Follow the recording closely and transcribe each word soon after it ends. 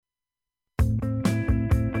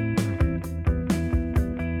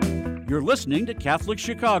You're listening to Catholic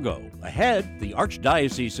Chicago. Ahead, the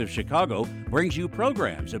Archdiocese of Chicago brings you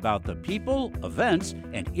programs about the people, events,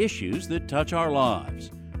 and issues that touch our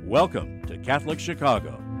lives. Welcome to Catholic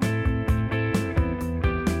Chicago.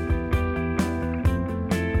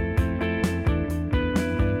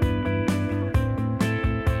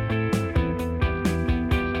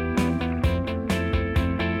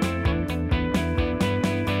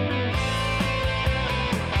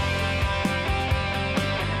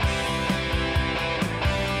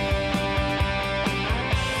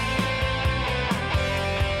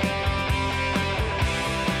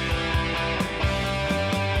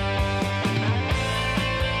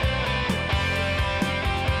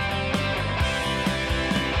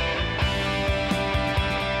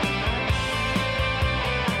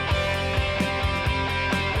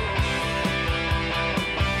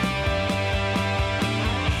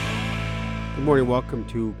 Good morning. Welcome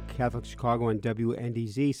to Catholic Chicago on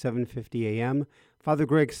WNDZ 750 AM. Father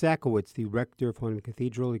Greg Sakowicz, the rector of Holy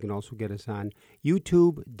Cathedral. You can also get us on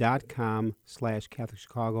youtube.com/Catholic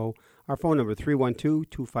Chicago. Our phone number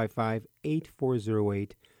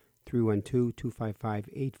 312-255-8408.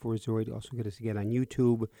 312-255-8408. Also get us again on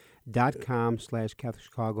youtube.com/Catholic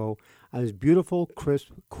Chicago. On this beautiful,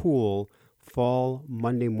 crisp, cool fall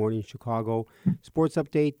Monday morning in Chicago. Sports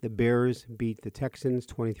update: the Bears beat the Texans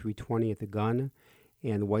 23-20 at the gun,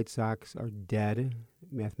 and the White Sox are dead,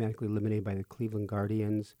 mathematically eliminated by the Cleveland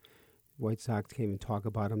Guardians. White Sox can't even talk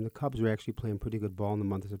about them. The Cubs are actually playing pretty good ball in the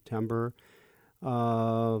month of September.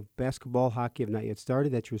 Basketball, hockey have not yet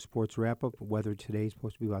started. That's your sports wrap-up. Weather today is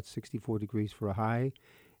supposed to be about 64 degrees for a high.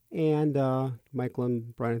 And Michael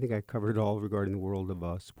and Brian, I think I covered it all regarding the world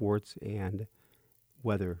of sports and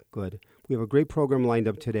weather. Good. We have a great program lined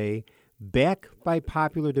up today. Back by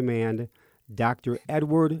popular demand, Dr.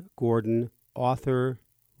 Edward Gordon, author,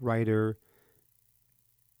 writer,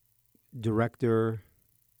 director,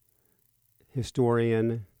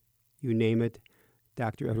 historian, you name it.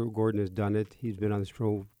 Dr. Edward Gordon has done it. He's been on the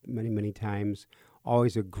show many, many times.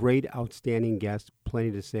 Always a great, outstanding guest. Plenty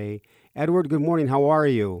to say. Edward, good morning. How are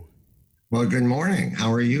you? Well, good morning.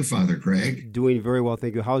 How are you, Father Greg? Doing very well,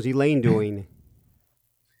 thank you. How's Elaine doing?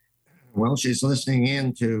 Well, she's listening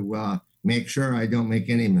in to make sure I don't make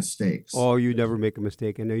any mistakes. Oh, you never make a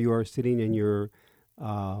mistake. I know you are sitting in your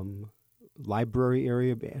library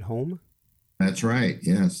area at home. That's right,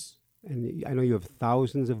 yes. And I know you have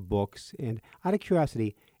thousands of books. And out of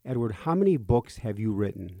curiosity, Edward, how many books have you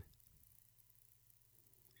written?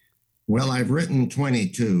 Well, I've written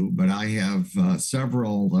 22, but I have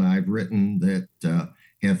several that I've written that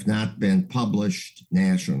have not been published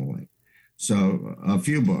nationally. So a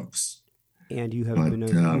few books. And you have been a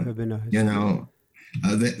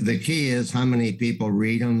the key is how many people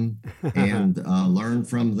read them and learn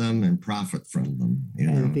from them and profit from them.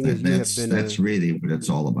 That's really what it's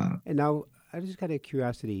all about. And now, I just got a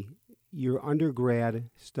curiosity. Your undergrad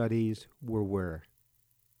studies were where?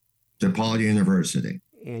 DePaul University.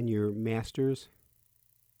 And your master's?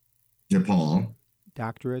 DePaul.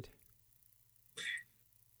 Doctorate?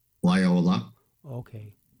 Loyola.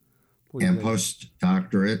 Okay. And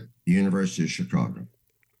postdoctorate, University of Chicago.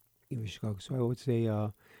 So I would say,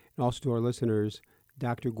 and also to our listeners,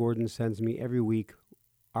 Dr. Gordon sends me every week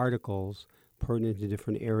articles pertinent to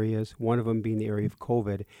different areas, one of them being the area of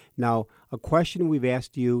COVID. Now, a question we've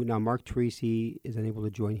asked you, now Mark Tracy is unable to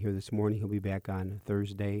join here this morning. He'll be back on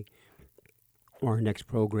Thursday or our next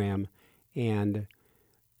program. And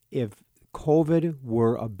if COVID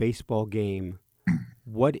were a baseball game,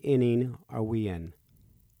 what inning are we in?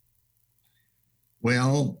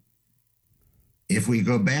 Well, if we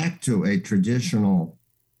go back to a traditional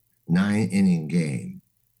 9-inning game,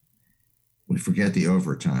 we forget the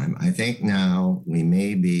overtime. I think now we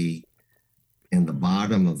may be in the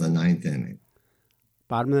bottom of the 9th inning.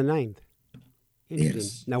 Bottom of the 9th?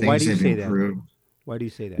 Yes. Now, why do you say that? Why do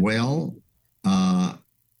you say that? Well,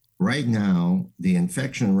 right now, the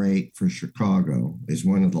infection rate for Chicago is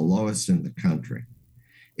one of the lowest in the country.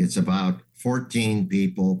 It's about 14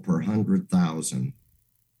 people per 100,000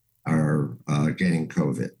 are getting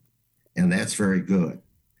COVID, and that's very good.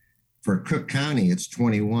 For Cook County, it's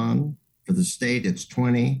 21. For the state, it's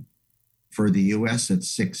 20. For the U.S., it's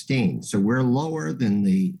 16. So we're lower than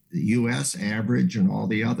the U.S. average and all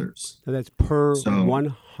the others. So that's per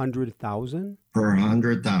 100,000? Per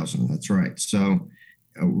 100,000, that's right. So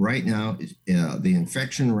right now, the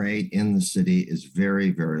infection rate in the city is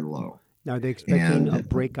very, very low. Now, are they expecting a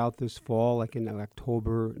breakout this fall, like in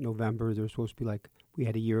October, November? They're supposed to be like we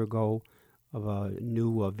had a year ago of a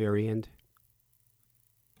new variant.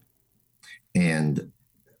 And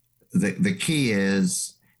the key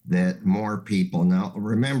is that more people, now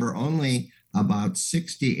remember, only about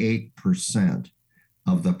 68%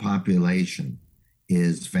 of the population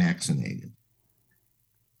is vaccinated.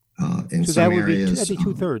 In So some that would be areas, that'd be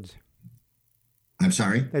 2/3. I'm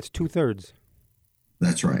sorry? That's 2/3.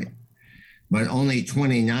 That's right. But only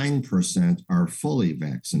 29% are fully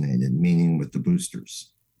vaccinated, meaning with the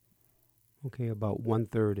boosters. Okay, about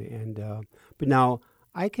 1/3. And but now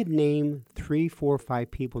I could name 3, 4,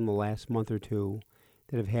 5 people in the last month or two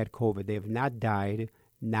that have had COVID. They have not died,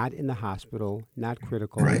 not in the hospital, not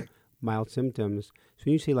critical, Right. mild symptoms. So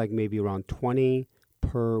you say like maybe around 20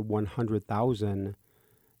 per 100,000.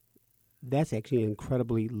 That's actually an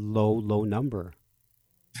incredibly low number.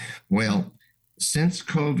 Well, since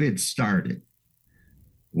COVID started,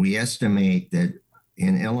 we estimate that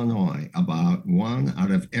in Illinois, about 1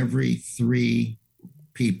 out of every 3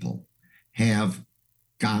 people have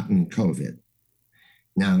gotten COVID.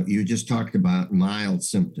 Now, you just talked about mild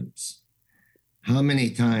symptoms. How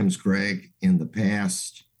many times, Greg, in the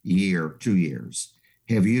past year, 2 years,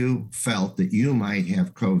 have you felt that you might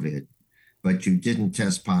have COVID, but you didn't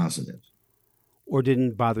test positive? Or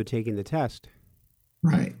didn't bother taking the test.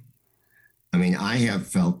 Right. I mean, I have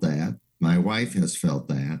felt that. My wife has felt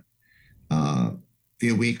that. A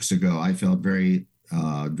few weeks ago, I felt very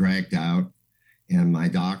dragged out, and my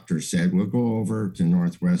doctor said, we'll go over to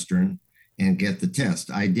Northwestern and get the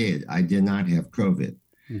test. I did. I did not have COVID.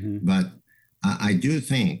 Mm-hmm. But I do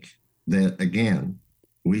think that, again,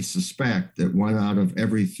 we suspect that 1 out of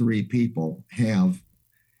every 3 people have,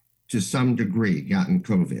 to some degree, gotten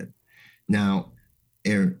COVID. Now,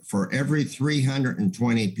 for every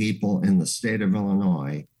 320 people in the state of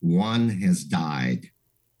Illinois, 1 has died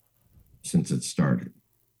since it started.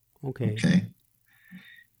 Okay.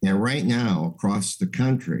 Now, right now, across the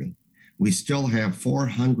country, we still have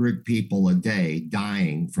 400 people a day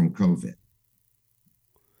dying from COVID.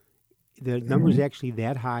 The number is actually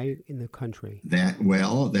that high in the country.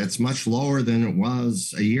 That's much lower than it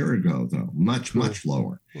was a year ago, though. Much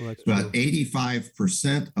lower. Well, but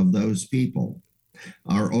 85% of those people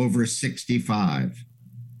are over 65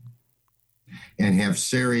 and have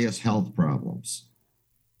serious health problems.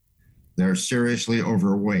 They're seriously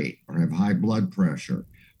overweight or have high blood pressure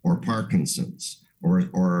or Parkinson's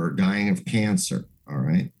or dying of cancer. All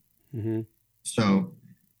right. Mm-hmm. So,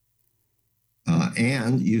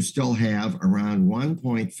 and you still have around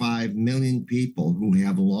 1.5 million people who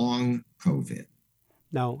have long COVID.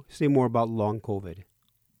 Now, say more about long COVID.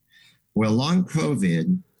 Well, long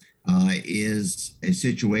COVID is a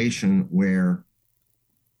situation where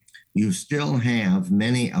you still have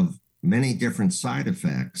many different side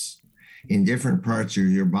effects in different parts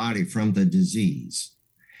of your body from the disease,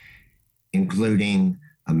 including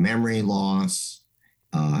a memory loss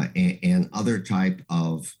and other type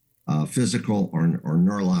of physical or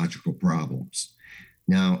neurological problems.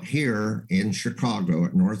 Now, here in Chicago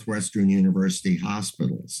at Northwestern University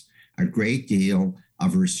hospitals, a great deal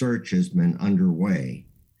of research has been underway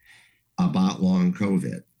about long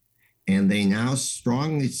COVID. And they now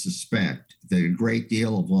strongly suspect that a great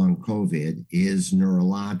deal of long COVID is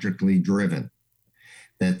neurologically driven,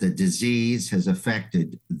 that the disease has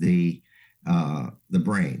affected the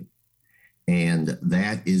brain. And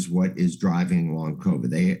that is what is driving long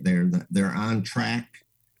COVID. They're on track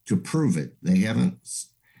to prove it. They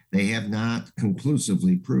have not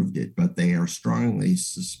conclusively proved it, but they are strongly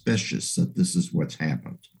suspicious that this is what's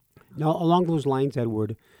happened. Now, along those lines,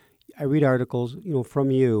 Edward, I read articles,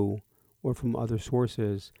 from you or from other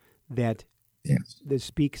sources that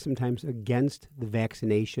speak sometimes against the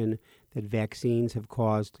vaccination, that vaccines have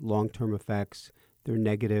caused long-term effects, they're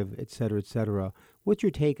negative, et cetera, et cetera. What's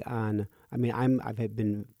your take on? I mean,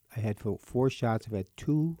 I had 4 shots. I've had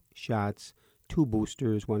 2 shots, 2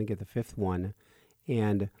 boosters. Want to get the 5th one,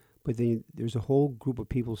 but then there's a whole group of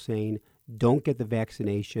people saying don't get the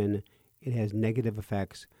vaccination. It has negative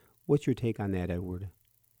effects. What's your take on that, Edward?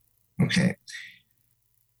 Okay.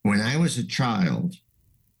 When I was a child,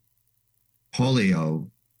 polio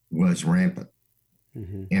was rampant.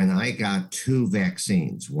 Mm-hmm. And I got 2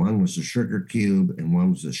 vaccines. One was a sugar cube and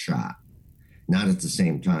one was a shot. Not at the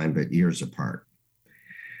same time, but years apart.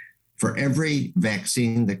 For every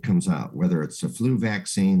vaccine that comes out, whether it's the flu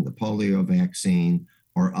vaccine, the polio vaccine,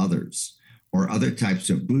 or others, or other types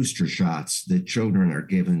of booster shots that children are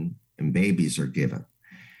given and babies are given,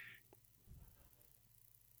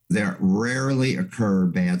 there rarely occur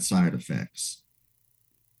bad side effects.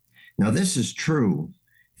 Now, this is true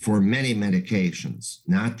for many medications,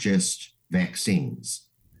 not just vaccines.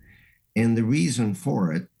 And the reason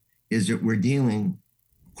for it is that we're dealing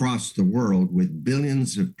across the world with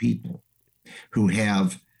billions of people who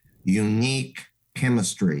have unique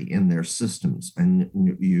chemistry in their systems and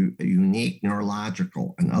unique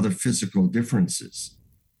neurological and other physical differences.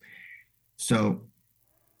 So,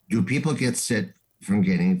 do people get sick from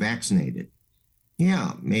getting vaccinated?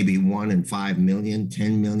 Yeah, maybe 1 in 5 million,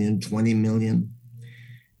 10 million, 20 million.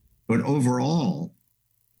 But overall,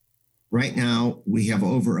 right now, we have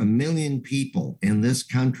over 1 million people in this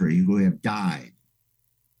country who have died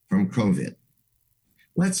from COVID.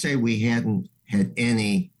 Let's say we hadn't had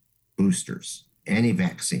any boosters, any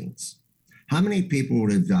vaccines. How many people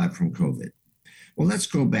would have died from COVID? Well, let's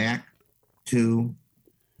go back to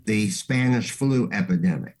the Spanish flu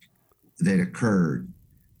epidemic that occurred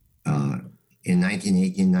in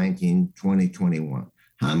 1918, 19, 20, 21.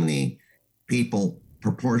 How many people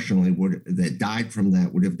proportionally that died from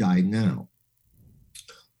that would have died now?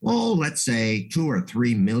 Well, let's say 2 or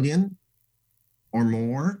 3 million or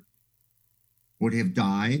more would have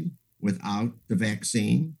died without the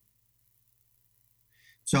vaccine.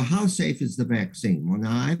 So how safe is the vaccine? Well,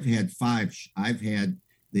 now I've had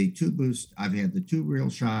the 2 real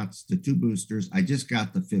shots, the 2 boosters. I just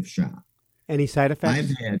got the 5th shot. Any side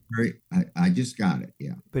effects? I just got it,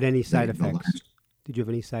 yeah. But any side effects? Did you have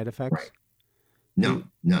any side effects? Right. No.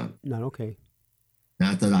 None, okay.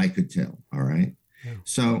 Not that I could tell, all right? Yeah.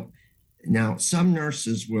 So now some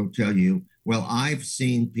nurses will tell you, well, I've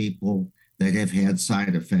seen people that have had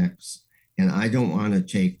side effects, and I don't want to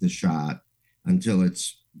take the shot until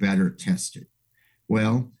it's better tested.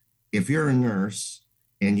 Well, if you're a nurse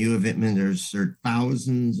and you have administered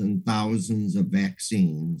thousands and thousands of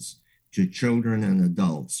vaccines to children and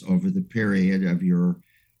adults over the period of your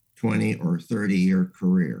 20 or 30-year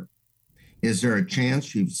career, is there a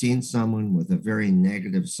chance you've seen someone with a very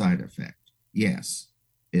negative side effect? Yes,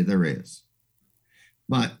 there is.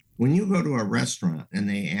 But when you go to a restaurant and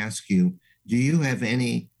they ask you, do you have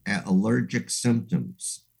any allergic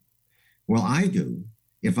symptoms? Well, I do.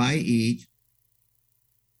 If I eat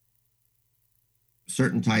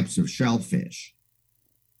certain types of shellfish,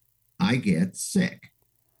 I get sick.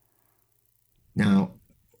 Now,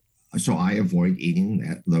 so I avoid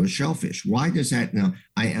eating those shellfish. Why does that now?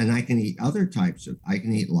 I can eat other types I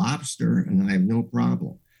can eat lobster and I have no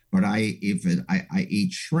problem. But if I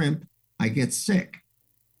eat shrimp, I get sick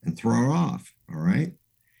and throw off. All right.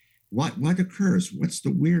 What occurs? What's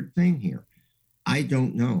the weird thing here? I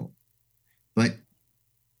don't know. But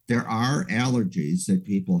there are allergies that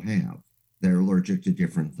people have. They're allergic to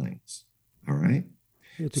different things. All right.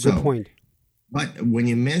 It's a good point. But when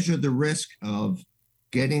you measure the risk of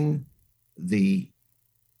getting the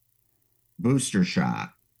booster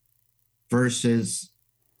shot versus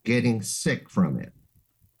getting sick from it,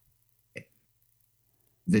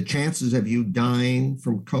 the chances of you dying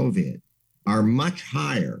from COVID are much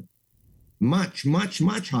higher, much, much,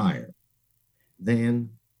 much higher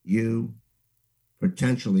than you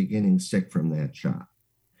potentially getting sick from that shot,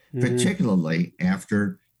 particularly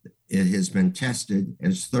after it has been tested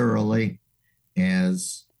as thoroughly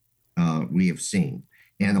as we have seen,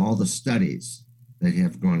 and all the studies that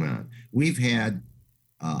have gone on. We've had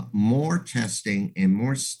more testing and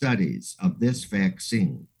more studies of this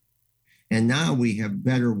vaccine, and now we have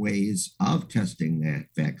better ways of testing that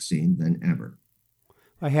vaccine than ever.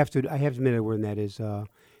 I have to admit it, when that is,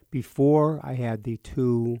 before I had the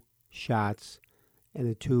 2 shots and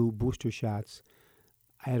the 2 booster shots,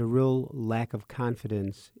 I had a real lack of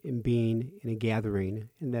confidence in being in a gathering,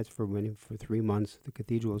 and that's for 3 months the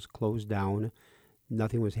cathedral was closed down.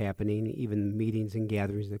 Nothing was happening. Even meetings and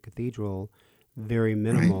gatherings in the cathedral, very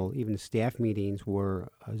minimal. Right. Even staff meetings were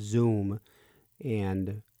Zoom,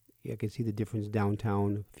 and I could see the difference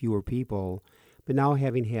downtown, fewer people. But now,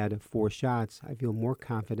 having had 4 shots, I feel more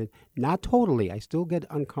confident. Not totally. I still get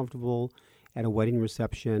uncomfortable at a wedding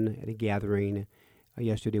reception, at a gathering.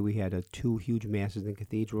 Yesterday we had 2 huge masses in the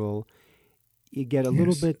cathedral. You get a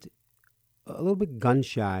little bit gun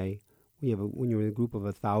shy when you're in a group of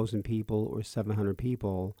 1,000 people or 700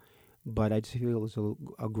 people. But I just feel it's a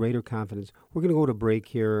greater confidence. We're going to go to break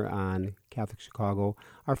here on Catholic Chicago.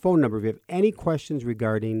 Our phone number, if you have any questions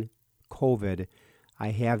regarding COVID,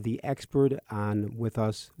 I have the expert on with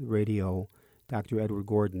us radio, Dr. Edward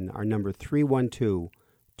Gordon. Our number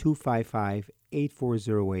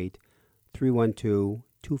 312-255-8408.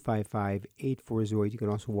 312-255-8408. You can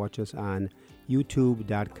also watch us on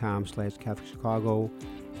youtube.com/Catholic Chicago.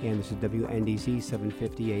 And this is WNDZ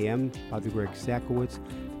 750 AM. Father Greg Sakowicz,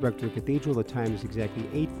 Rector of Cathedral. The time is exactly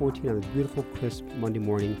 8:14 on this beautiful, crisp Monday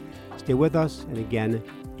morning. Stay with us, and again,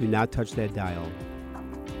 do not touch that dial.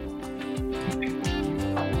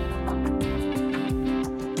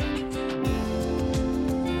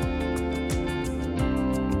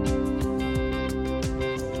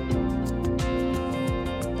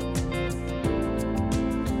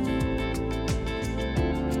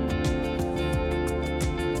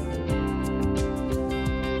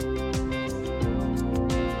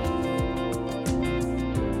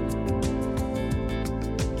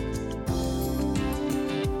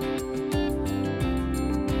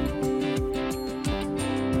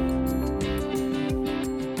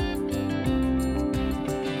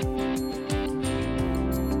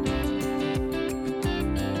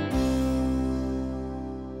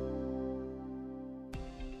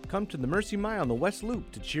 come to the Mercy Mile on the West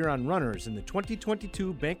Loop to cheer on runners in the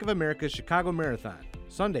 2022 Bank of America Chicago Marathon,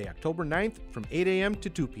 Sunday, October 9th from 8 a.m. to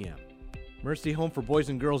 2 p.m. Mercy Home for Boys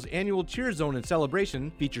and Girls annual Cheer Zone and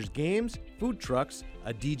celebration features games, food trucks,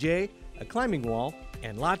 a DJ, a climbing wall,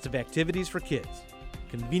 and lots of activities for kids.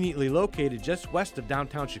 Conveniently located just west of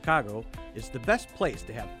downtown Chicago, it's the best place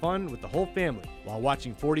to have fun with the whole family while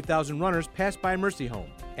watching 40,000 runners pass by Mercy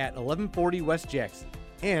Home at 1140 West Jackson.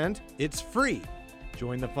 And it's free.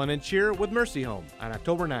 Join the fun and cheer with Mercy Home on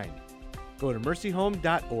October 9. Go to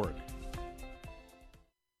mercyhome.org.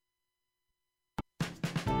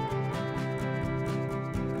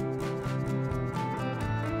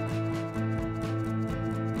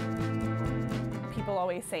 People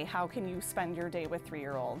always say, how can you spend your day with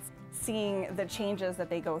 3-year-olds? Seeing the changes that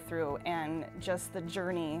they go through and just the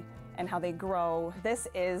journey and how they grow, this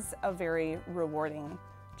is a very rewarding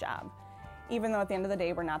job. Even though at the end of the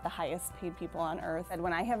day, we're not the highest paid people on earth. And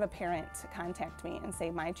when I have a parent contact me and say,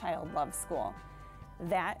 my child loves school,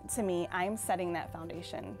 that to me, I'm setting that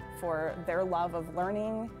foundation for their love of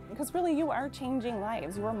learning. Because really, you are changing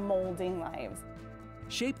lives. You are molding lives.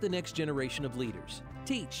 Shape the next generation of leaders.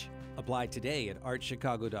 Teach. Apply today at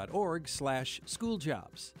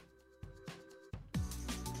artchicago.org/schooljobs.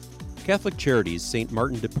 Catholic Charities St.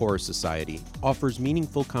 Martin de Porres Society offers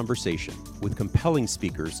meaningful conversation with compelling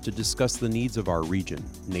speakers to discuss the needs of our region,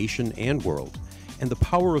 nation, and world, and the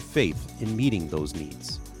power of faith in meeting those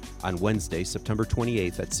needs. On Wednesday, September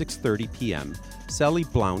 28th at 6:30 p.m., Sally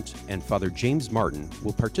Blount and Father James Martin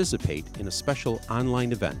will participate in a special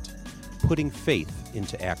online event, Putting Faith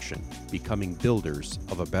into Action, Becoming Builders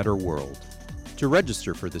of a Better World. To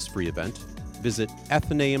register for this free event, visit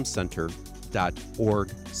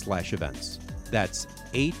athenaeumcenter.org/events. That's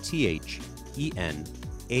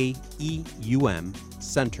ATHENAEUM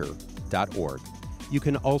center.org. You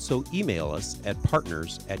can also email us at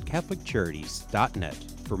partners@catholiccharities.net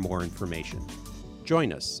for more information.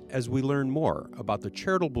 Join us as we learn more about the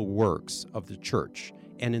charitable works of the Church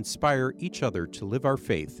and inspire each other to live our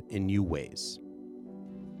faith in new ways.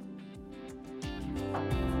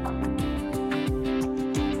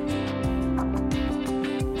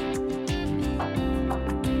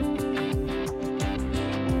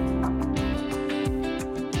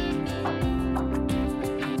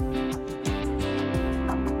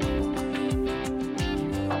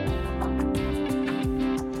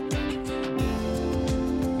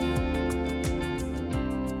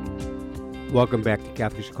 Welcome back to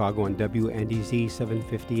Catholic Chicago on WNDZ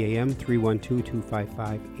 750 AM,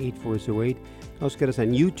 312-255-8408. Also get us on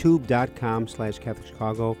youtube.com/Catholic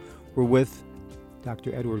Chicago. We're with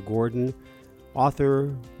Dr. Edward Gordon,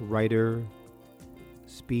 author, writer,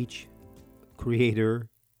 speech creator,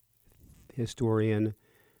 historian,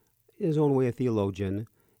 in his own way a theologian.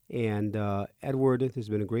 And Edward, there's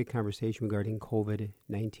been a great conversation regarding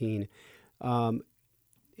COVID-19.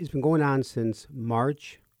 It's been going on since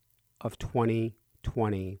March of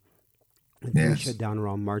 2020. I think we shut down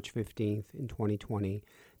around March 15th in 2020.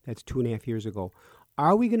 That's 2.5 years ago.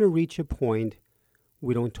 Are we going to reach a point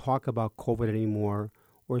we don't talk about COVID anymore,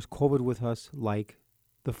 or is COVID with us like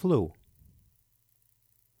the flu?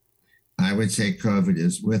 I would say COVID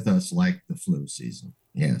is with us like the flu season.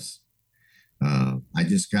 Yes. I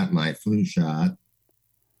just got my flu shot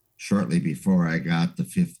shortly before I got the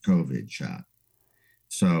 5th COVID shot.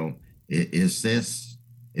 So is this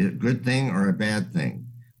a good thing or a bad thing?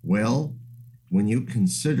 Well, when you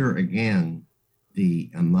consider again the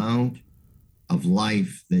amount of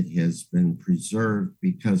life that has been preserved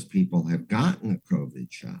because people have gotten a COVID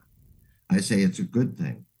shot, I say it's a good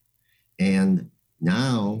thing. And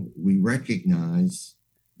now we recognize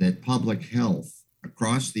that public health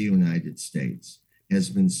across the United States has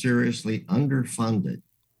been seriously underfunded,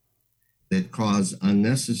 that cause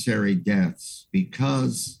unnecessary deaths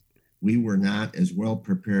because we were not as well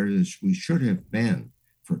prepared as we should have been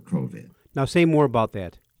for COVID. Now, say more about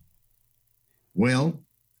that. Well,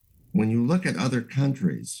 when you look at other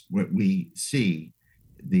countries, what we see,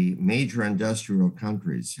 the major industrial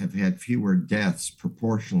countries have had fewer deaths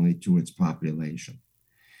proportionally to its population.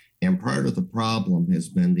 And part of the problem has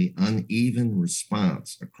been the uneven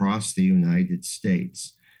response across the United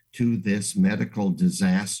States to this medical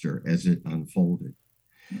disaster as it unfolded.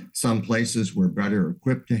 Some places were better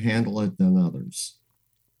equipped to handle it than others.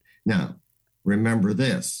 Now, remember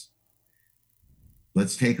this.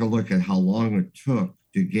 Let's take a look at how long it took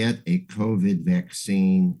to get a COVID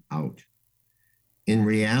vaccine out. In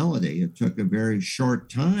reality, it took a very short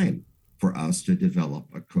time for us to develop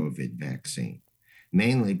a COVID vaccine,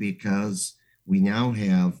 mainly because we now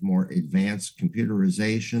have more advanced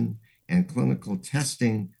computerization and clinical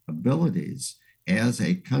testing abilities as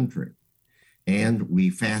a country. And we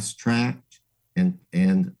fast-tracked and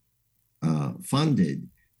funded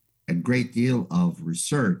a great deal of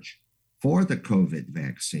research for the COVID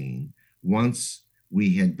vaccine once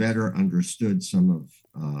we had better understood some of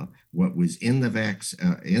what was in the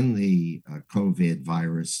COVID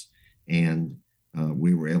virus, and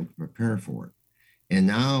we were able to prepare for it. And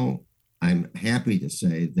now I'm happy to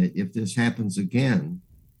say that if this happens again,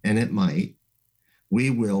 and it might, we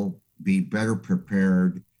will be better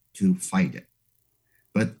prepared to fight it.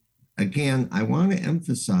 But again, I want to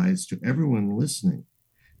emphasize to everyone listening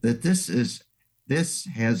that this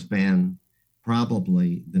has been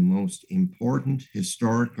probably the most important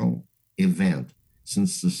historical event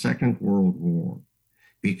since the Second World War,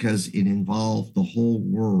 because it involved the whole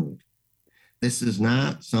world. This is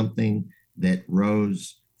not something that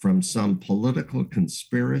rose from some political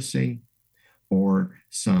conspiracy or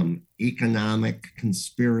some economic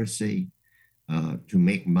conspiracy to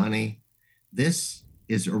make money. This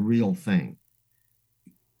is a real thing.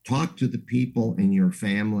 Talk to the people in your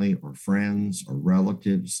family or friends or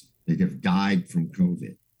relatives that have died from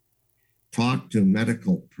COVID. Talk to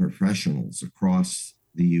medical professionals across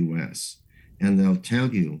the US, and they'll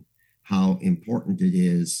tell you how important it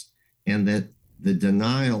is, and that the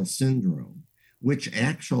denial syndrome, which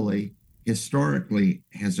actually historically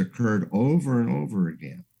has occurred over and over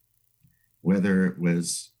again, whether it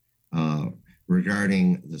was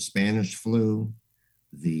regarding the Spanish flu,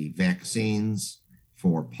 the vaccines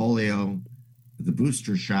for polio, the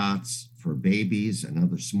booster shots for babies and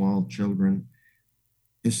other small children.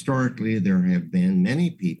 Historically, there have been many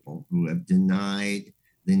people who have denied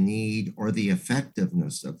the need or the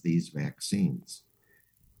effectiveness of these vaccines.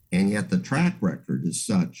 And yet the track record is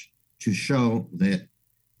such to show that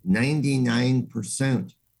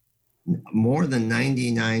 99%, more than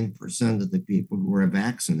 99% of the people who are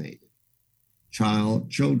vaccinated,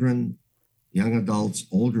 children, young adults,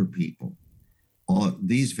 older people, all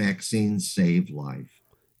these vaccines save life.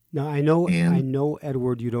 Now, I know,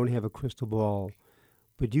 Edward, you don't have a crystal ball,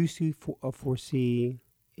 but do you foresee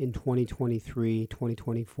in 2023,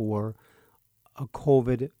 2024, a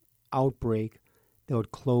COVID outbreak that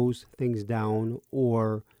would close things down,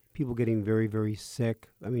 or people getting very, very sick,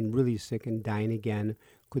 I mean, really sick and dying again?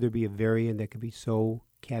 Could there be a variant that could be so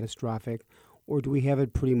catastrophic? Or do we have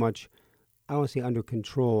it pretty much, I don't want to say under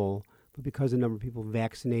control, but because the number of people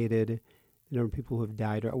vaccinated, the number of people who have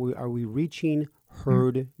died, are we reaching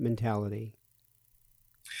herd mentality?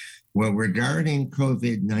 Well, regarding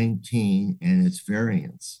COVID-19 and its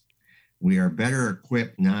variants, we are better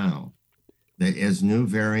equipped now that as new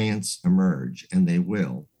variants emerge, and they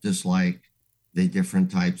will, just like the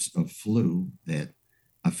different types of flu that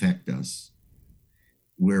affect us,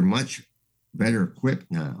 we're much better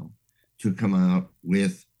equipped now to come out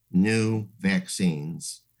with new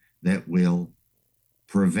vaccines that will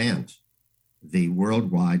prevent the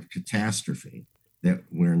worldwide catastrophe that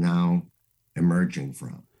we're now emerging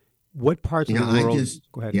from. What parts of the world?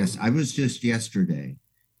 Go ahead. Yes, I was just yesterday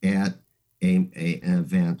at an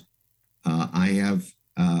event. I'm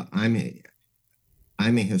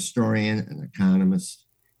a historian, an economist,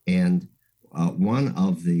 and one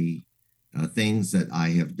of the things that I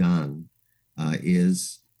have done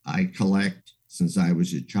is I collect, since I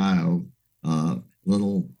was a child,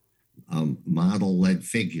 little model lead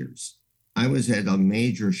figures. I was at a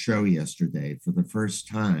major show yesterday for the first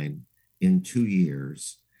time in 2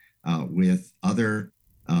 years with other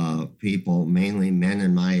people, mainly men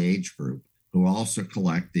in my age group, who also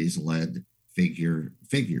collect these lead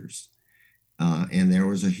figures. And there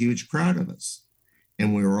was a huge crowd of us.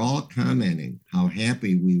 And we were all commenting how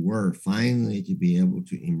happy we were finally to be able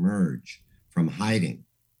to emerge from hiding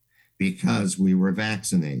because we were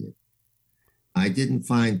vaccinated. I didn't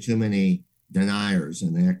find too many deniers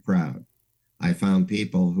in that crowd. I found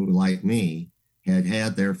people who, like me, had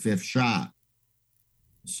had their 5th shot.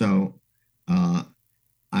 So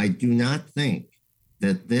I do not think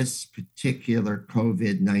that this particular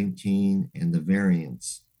COVID-19 and the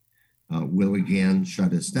variants will again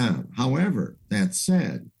shut us down. However, that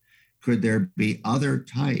said, could there be other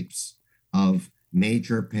types of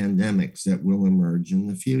major pandemics that will emerge in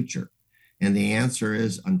the future? And the answer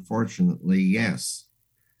is, unfortunately, yes.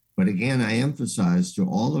 But again, I emphasize to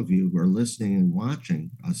all of you who are listening and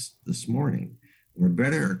watching us this morning, we're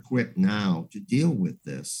better equipped now to deal with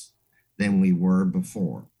this than we were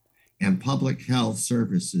before. And public health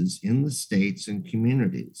services in the states and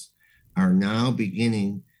communities are now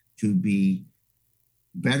beginning to be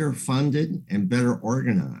better funded and better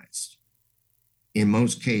organized, in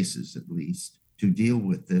most cases at least, to deal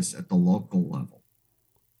with this at the local level.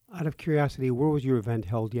 Out of curiosity, where was your event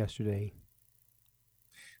held yesterday?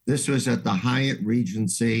 This was at the Hyatt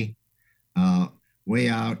Regency, way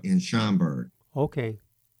out in Schaumburg. Okay.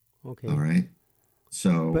 All right.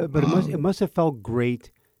 So, but it must have felt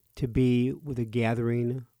great to be with a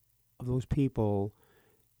gathering of those people,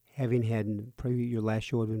 having had probably your last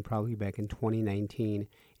show had been probably back in 2019.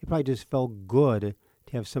 It probably just felt good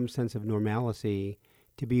to have some sense of normalcy,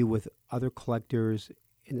 to be with other collectors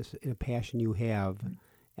in a passion you have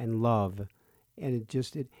and love. And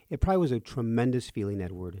it probably was a tremendous feeling,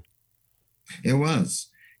 Edward. It was.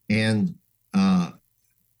 And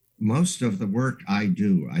most of the work I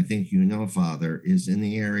do, I think you know, Father, is in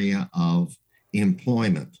the area of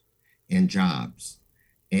employment and jobs.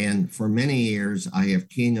 And for many years, I have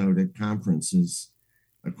keynoted conferences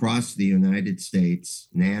across the United States,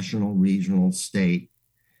 national, regional, state,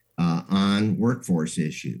 on workforce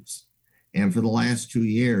issues. And for the last 2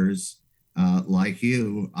 years, like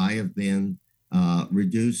you, I have been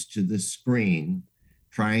reduced to the screen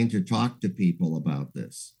trying to talk to people about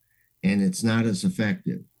this. And it's not as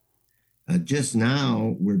effective. Just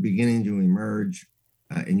now, we're beginning to emerge,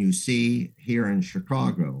 and you see here in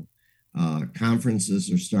Chicago, conferences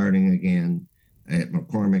are starting again at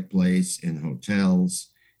McCormick Place, in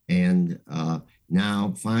hotels. And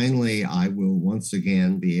now, finally, I will once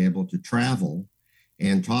again be able to travel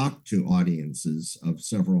and talk to audiences of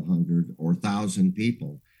several hundred or thousand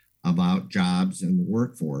people about jobs and the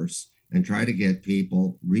workforce, and try to get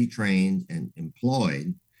people retrained and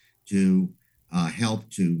employed to help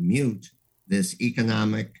to mute this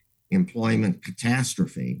economic employment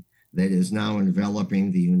catastrophe that is now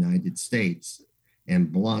enveloping the United States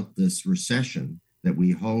and blunt this recession that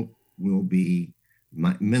we hope will be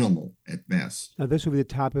minimal at best. Now, this will be the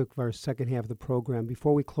topic of our second half of the program.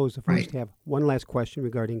 Before we close the first half, one last question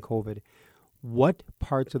regarding COVID. What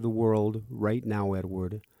parts of the world right now,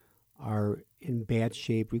 Edward, are in bad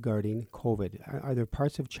shape regarding COVID? Are there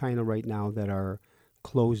parts of China right now that are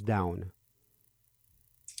closed down?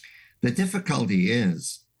 The difficulty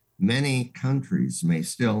is many countries may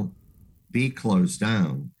still be closed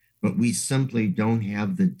down, but we simply don't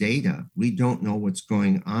have the data. We don't know what's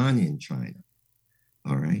going on in China.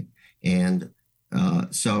 All right. And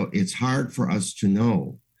so it's hard for us to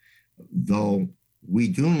know, though we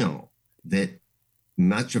do know that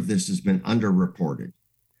much of this has been underreported.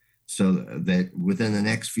 So that within the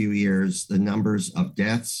next few years, the numbers of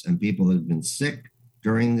deaths and people that have been sick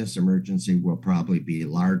during this emergency will probably be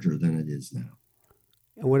larger than it is now.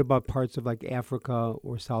 And what about parts of like Africa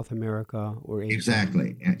or South America or Asia?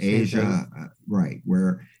 Exactly. Asia, right.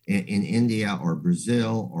 Where in India or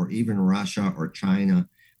Brazil or even Russia or China,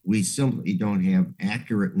 we simply don't have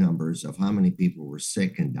accurate numbers of how many people were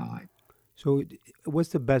sick and died. So what's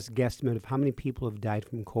the best guesstimate of how many people have died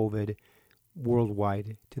from COVID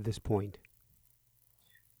worldwide to this point?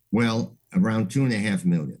 Well, around 2.5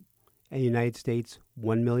 million. And the United States,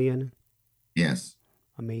 1 million? Yes.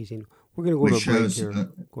 Amazing. We're going to go to a break here.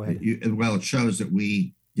 Go ahead. It shows that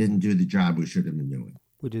we didn't do the job we should have been doing.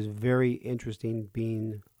 Which is very interesting,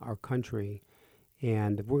 being our country.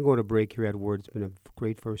 And we're going to break here, Edward. It's been a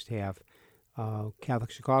great first half.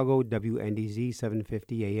 Catholic Chicago, WNDZ,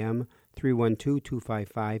 750 AM,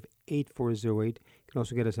 312-255-8408. You can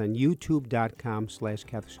also get us on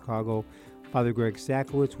youtube.com/Catholic Chicago. Father Greg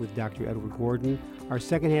Sakowicz with Dr. Edward Gordon. Our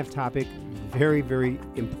second half topic, very, very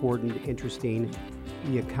important, interesting,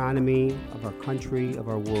 the economy of our country, of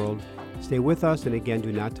our world. Stay with us, and again,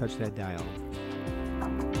 do not touch that dial.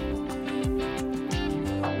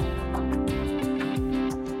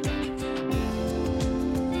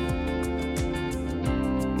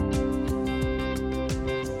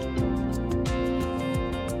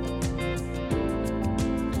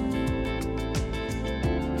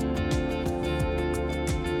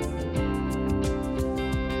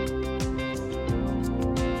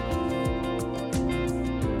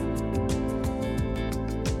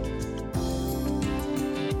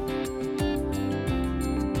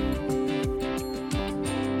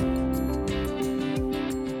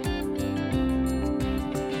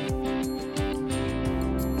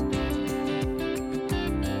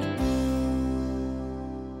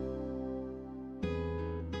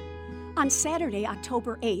 On Saturday,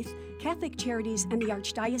 October 8th, Catholic Charities and the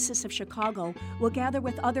Archdiocese of Chicago will gather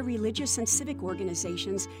with other religious and civic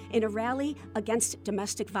organizations in a rally against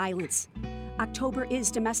domestic violence. October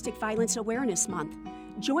is Domestic Violence Awareness Month.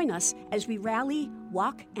 Join us as we rally,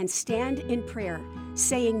 walk, and stand in prayer,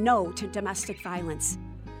 saying no to domestic violence.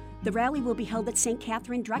 The rally will be held at St.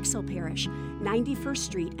 Catherine Drexel Parish, 91st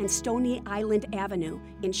Street and Stony Island Avenue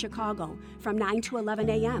in Chicago from 9 to 11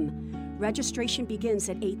 a.m. Registration begins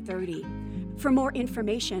at 8:30. For more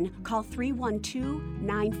information, call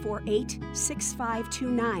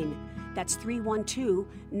 312-948-6529. That's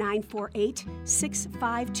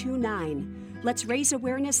 312-948-6529. Let's raise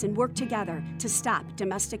awareness and work together to stop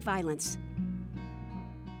domestic violence.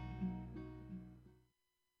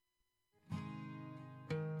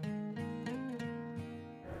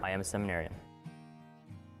 I am a seminarian.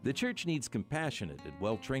 The church needs compassionate and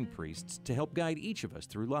well-trained priests to help guide each of us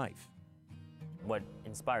through life. What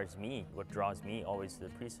inspires me, what draws me always to the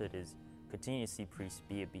priesthood is continue to see priests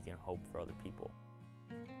be a beacon of hope for other people.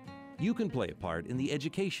 You can play a part in the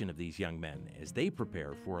education of these young men as they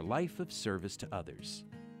prepare for a life of service to others.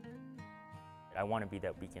 I want to be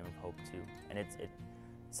that beacon of hope too, and it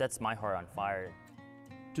sets my heart on fire.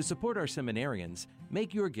 To support our seminarians,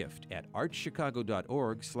 make your gift at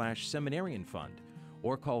archchicago.org/seminarian fund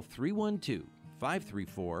or call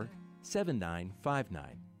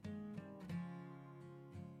 312-534-7959.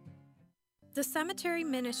 The Cemetery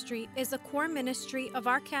Ministry is a core ministry of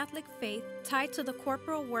our Catholic faith tied to the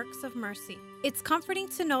corporal works of mercy. It's comforting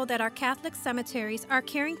to know that our Catholic cemeteries are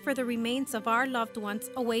caring for the remains of our loved ones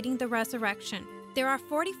awaiting the resurrection. There are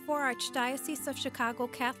 44 Archdiocese of Chicago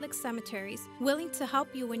Catholic cemeteries willing to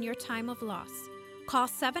help you in your time of loss. Call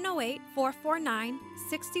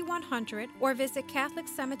 708-449-6100 or visit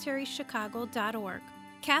CatholicCemeteriesChicago.org.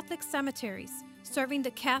 Catholic Cemeteries, serving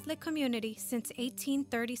the Catholic community since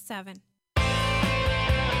 1837.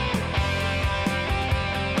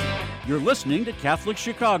 You're listening to Catholic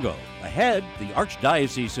Chicago. Ahead, the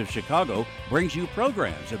Archdiocese of Chicago brings you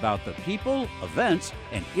programs about the people, events,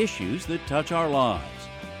 and issues that touch our lives.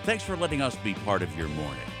 Thanks for letting us be part of your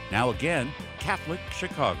morning. Now again, Catholic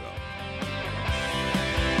Chicago.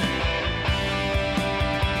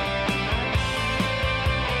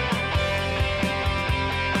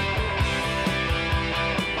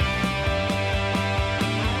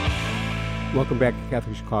 Welcome back to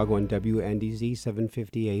Catholic Chicago on WNDZ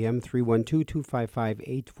 750 AM,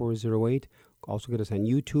 312-255-8408. Also get us on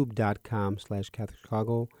youtube.com/Catholic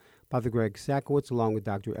Chicago. Father Greg Sakowicz along with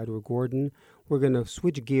Dr. Edward Gordon. We're going to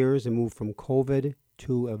switch gears and move from COVID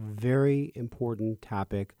to a very important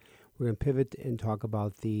topic. We're going to pivot and talk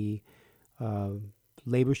about the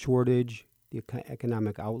labor shortage, the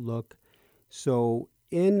economic outlook. So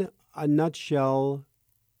in a nutshell,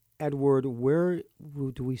 Edward, where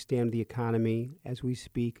do we stand with the economy as we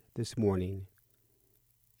speak this morning?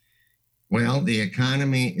 Well, the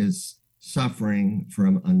economy is suffering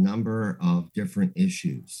from a number of different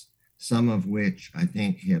issues, some of which I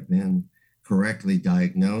think have been correctly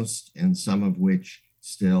diagnosed and some of which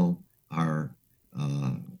still are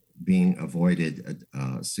being avoided.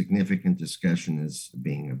 Significant discussion is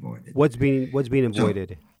being avoided. What's being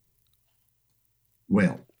avoided?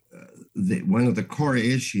 One of the core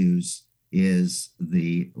issues is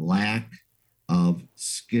the lack of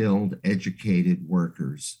skilled, educated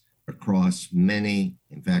workers across many,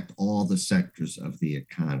 in fact, all the sectors of the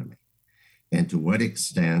economy, and to what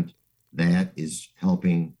extent that is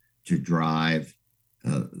helping to drive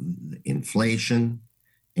inflation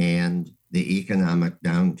and the economic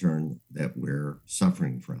downturn that we're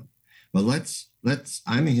suffering from. But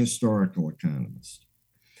I'm a historical economist,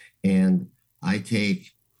 and I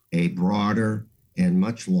take a broader and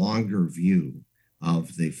much longer view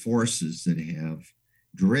of the forces that have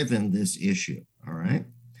driven this issue, all right?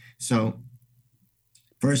 So,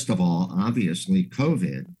 first of all, obviously,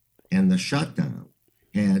 COVID and the shutdown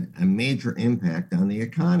had a major impact on the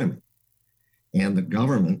economy. And the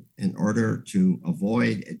government, in order to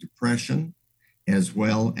avoid a depression, as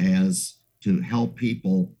well as to help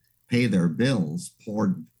people pay their bills,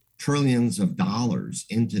 poured trillions of dollars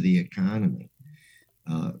into the economy.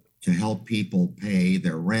 To help people pay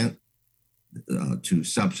their rent, to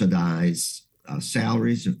subsidize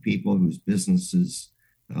salaries of people whose businesses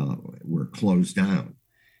were closed down.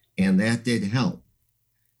 And that did help.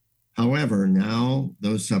 However, now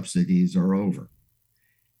those subsidies are over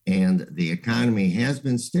and the economy has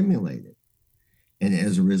been stimulated. And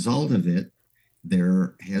as a result of it,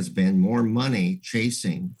 there has been more money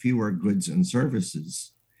chasing fewer goods and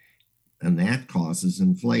services, and that causes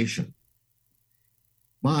inflation.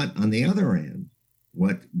 But on the other end,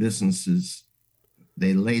 what businesses,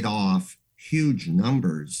 they laid off huge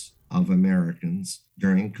numbers of Americans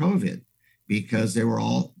during COVID because they were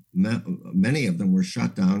many of them were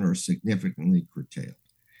shut down or significantly curtailed.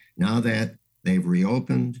 Now that they've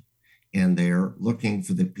reopened and they're looking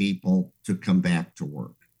for the people to come back to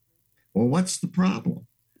work. Well, what's the problem?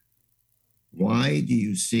 Why do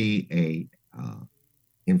you see a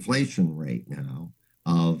inflation rate now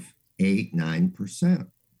of 8-9%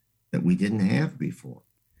 that we didn't have before?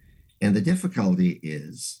 And the difficulty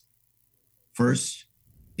is First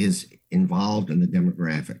is involved in the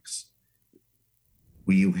demographics.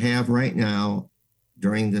 You have right now,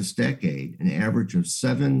 during this decade, an average of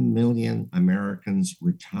 7 million Americans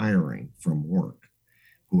retiring from work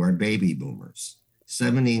who are baby boomers.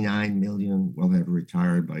 79 million will have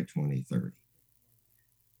retired by 2030.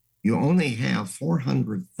 You only have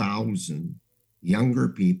 400,000 younger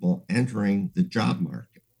people entering the job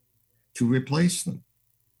market to replace them.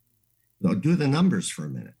 So do the numbers for a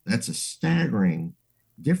minute. That's a staggering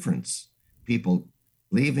difference. People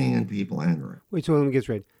leaving and people entering. Wait, so let me get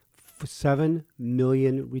straight. 7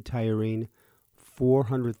 million retiring,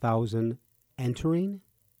 400,000 entering?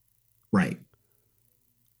 Right.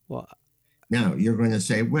 Well, now you're going to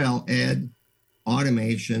say, well, Ed,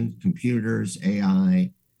 automation, computers,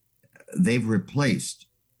 AI, they've replaced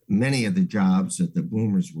many of the jobs that the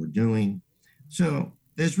boomers were doing. So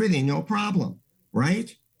there's really no problem,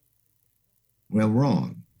 right? Well,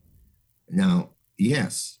 wrong. Now,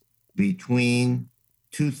 yes, between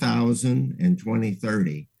 2000 and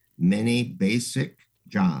 2030, many basic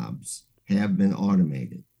jobs have been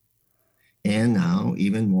automated. And now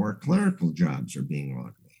even more clerical jobs are being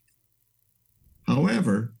automated.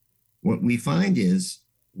 However, what we find is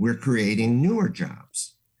we're creating newer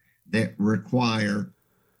jobs that require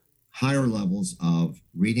higher levels of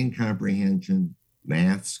reading comprehension,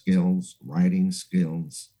 math skills, writing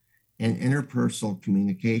skills, and interpersonal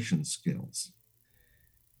communication skills.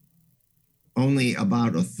 Only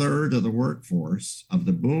about a third of the workforce of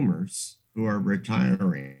the boomers who are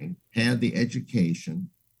retiring had the education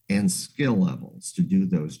and skill levels to do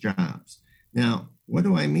those jobs. Now, what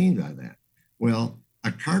do I mean by that? Well,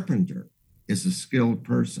 a carpenter is a skilled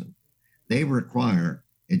person. They require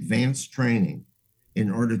advanced training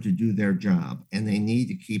in order to do their job, and they need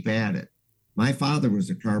to keep at it. My father was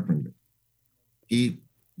a carpenter. He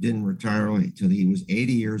didn't retire until he was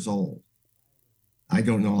 80 years old. I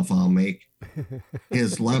don't know if I'll make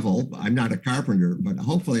his level. I'm not a carpenter, but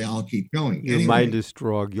hopefully I'll keep going. Your mind is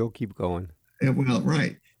strong. You'll keep going. Well,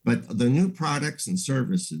 right. But the new products and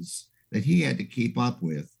services that he had to keep up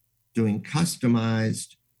with, doing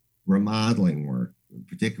customized remodeling work,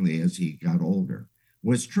 particularly as he got older,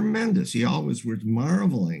 was tremendous. He always was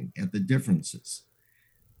marveling at the differences.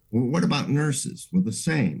 Well, what about nurses? Well, the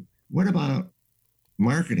same. What about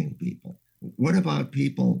marketing people? What about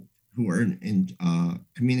people who are in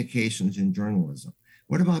communications and journalism?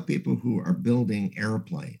 What about people who are building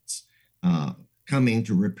airplanes, coming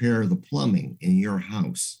to repair the plumbing in your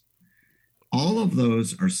house? All of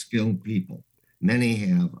those are skilled people. Many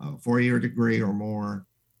have a 4-year degree or more,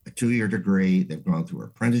 a 2-year degree. They've gone through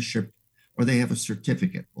apprenticeship, or they have a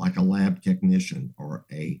certificate like a lab technician or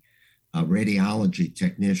a radiology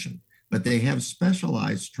technician, but they have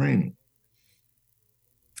specialized training.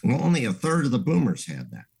 Well, only a third of the boomers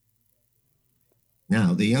had that.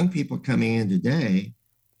 Now, the young people coming in today,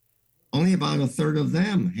 only about a third of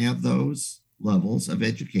them have those levels of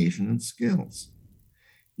education and skills.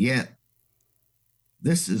 Yet,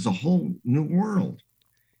 this is a whole new world.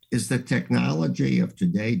 Is the technology of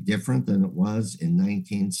today different than it was in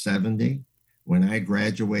 1970 when I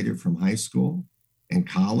graduated from high school and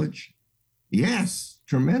college? Yes,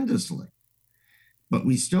 tremendously. But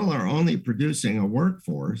we still are only producing a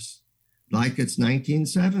workforce like it's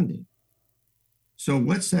 1970. So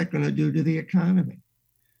what's that going to do to the economy?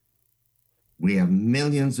 We have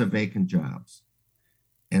millions of vacant jobs,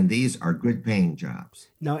 and these are good paying jobs.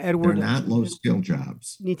 Now, Edward, they're not low skill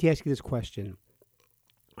jobs. I need to ask you this question.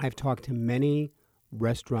 I've talked to many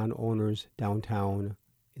restaurant owners downtown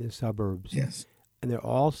in the suburbs. Yes. And they're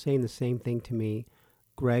all saying the same thing to me.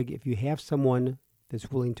 Greg, if you have someone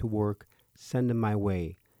that's willing to work, send them my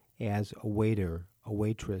way as a waiter, a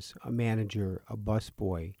waitress, a manager, a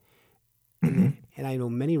busboy. And I know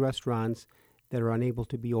many restaurants that are unable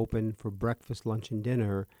to be open for breakfast, lunch, and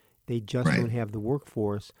dinner. They just don't have the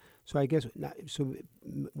workforce. So I guess,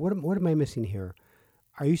 what am I missing here?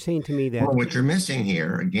 Are you saying to me that... Well, what you're missing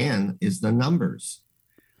here, again, is the numbers.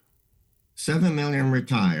 7 million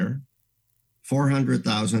retire,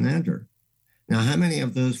 400,000 enter. Now, how many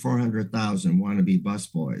of those 400,000 want to be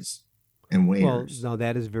busboys and waiters? Well, no,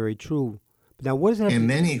 that is very true. But now, what does that? And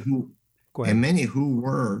many who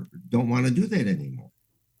don't want to do that anymore.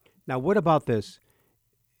 Now, what about this?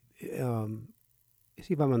 See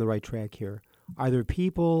if I'm on the right track here. Are there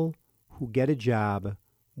people who get a job,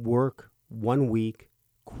 work 1 week,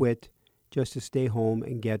 quit, just to stay home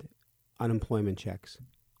and get unemployment checks?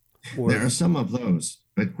 There are some of those.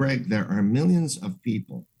 But, Greg, there are millions of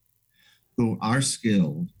people who are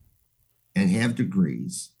skilled and have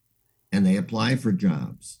degrees, and they apply for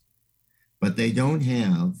jobs, but they don't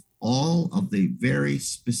have all of the very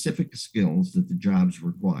specific skills that the jobs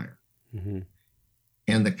require. Mm-hmm.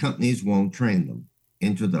 And the companies won't train them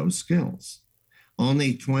into those skills.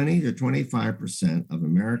 Only 20 to 25% of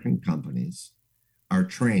American companies are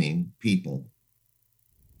training people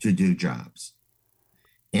to do jobs.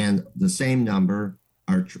 And the same number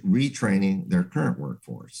are retraining their current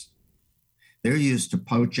workforce. They're used to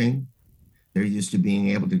poaching. They're used to being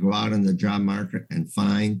able to go out in the job market and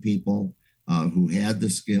find people who had the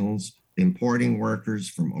skills, importing workers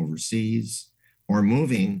from overseas, or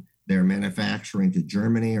moving their manufacturing to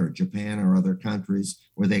Germany or Japan or other countries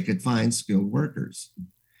where they could find skilled workers.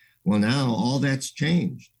 Well, now all that's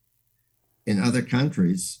changed. In other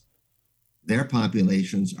countries, their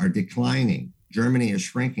populations are declining. Germany is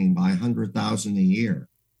shrinking by 100,000 a year.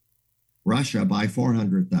 Russia by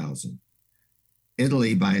 400,000.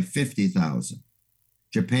 Italy by 50,000.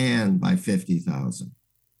 Japan by 50,000.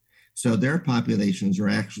 So their populations are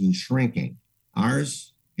actually shrinking.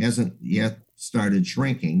 Ours hasn't yet started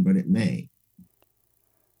shrinking, but it may.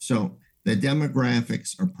 So the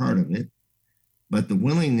demographics are part of it, but the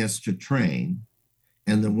willingness to train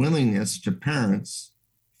and the willingness to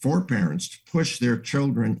for parents to push their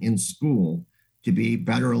children in school to be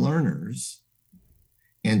better learners,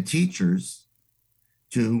 and teachers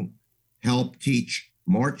to help teach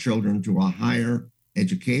more children to a higher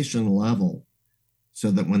education level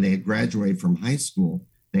so that when they graduate from high school,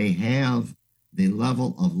 they have the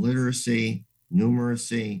level of literacy,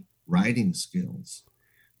 numeracy, writing skills.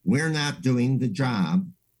 We're not doing the job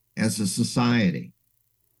as a society.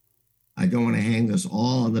 I don't want to hang this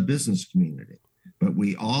all on the business community, but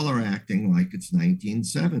we all are acting like it's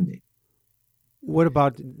 1970. What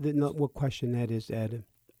about what question that is, Ed?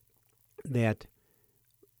 That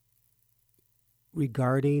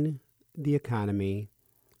regarding the economy,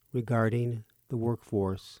 regarding the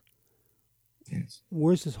workforce, yes,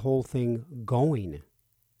 where's this whole thing going?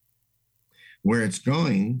 Where it's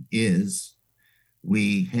going is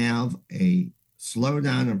we have a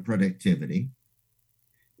slowdown in productivity.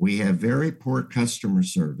 We have very poor customer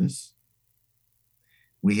service.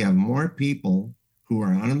 We have more people who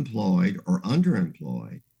are unemployed or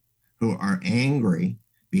underemployed, who are angry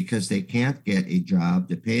because they can't get a job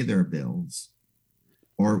to pay their bills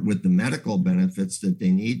or with the medical benefits that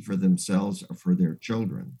they need for themselves or for their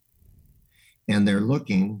children. And they're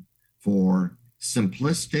looking for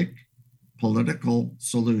simplistic political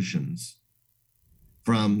solutions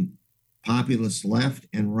from populist left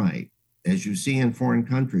and right, as you see in foreign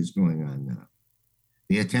countries going on now.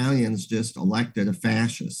 The Italians just elected a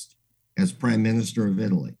fascist as prime minister of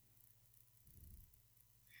Italy,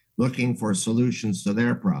 looking for solutions to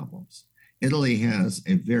their problems. Italy has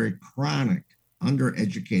a very chronic,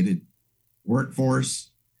 undereducated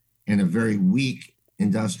workforce and a very weak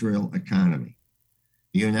industrial economy.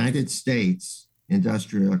 The United States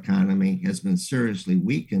industrial economy has been seriously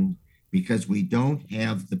weakened because we don't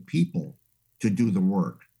have the people to do the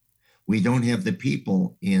work. We don't have the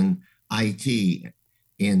people in IT,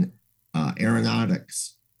 in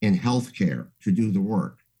aeronautics, in healthcare to do the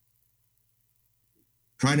work.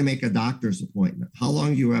 Try to make a doctor's appointment. How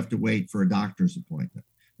long do you have to wait for a doctor's appointment?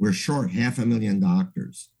 We're short 500,000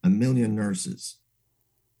 doctors, 1 million nurses.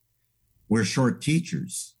 We're short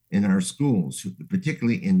teachers in our schools,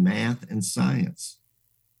 particularly in math and science.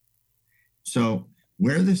 So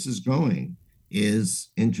where this is going is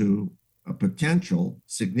into a potential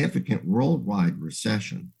significant worldwide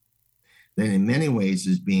recession that in many ways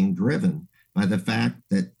is being driven by the fact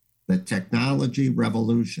that the technology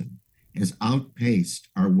revolution has outpaced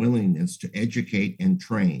our willingness to educate and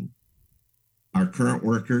train our current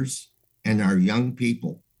workers and our young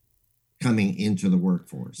people coming into the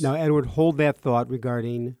workforce. Now, Edward, hold that thought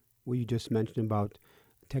regarding what you just mentioned about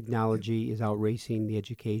technology is outracing the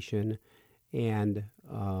education and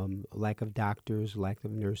lack of doctors, lack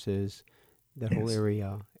of nurses, that whole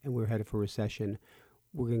area, and we're headed for recession.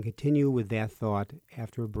 We're going to continue with that thought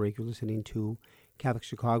after a break. You're listening to Catholic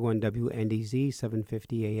Chicago on WNDZ,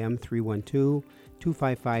 750 AM,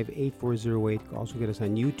 312-255-8408. Also get us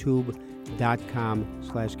on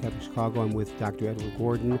youtube.com/Catholic Chicago. I'm with Dr. Edward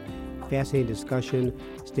Gordon. Fascinating discussion.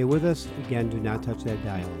 Stay with us. Again, do not touch that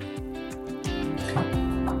dial.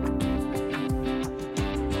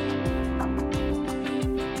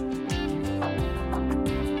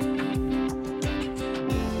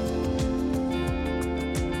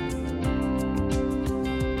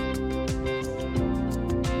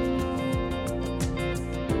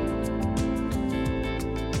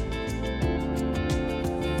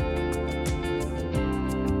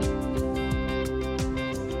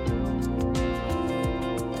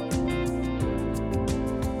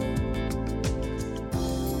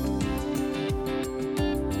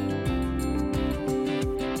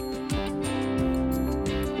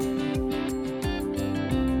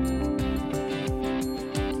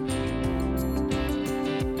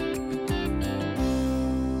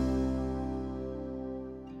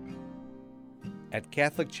 At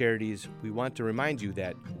Catholic Charities, we want to remind you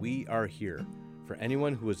that we are here for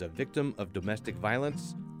anyone who is a victim of domestic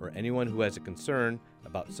violence or anyone who has a concern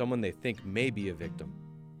about someone they think may be a victim.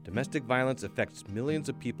 Domestic violence affects millions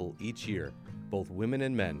of people each year, both women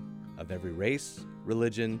and men, of every race,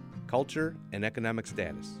 religion, culture, and economic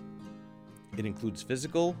status. It includes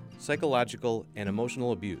physical, psychological, and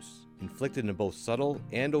emotional abuse, inflicted in both subtle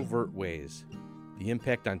and overt ways. The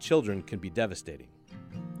impact on children can be devastating.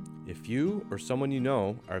 If you or someone you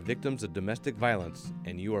know are victims of domestic violence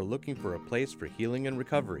and you are looking for a place for healing and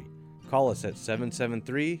recovery, call us at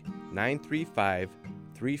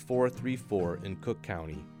 773-935-3434 in Cook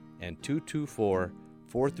County and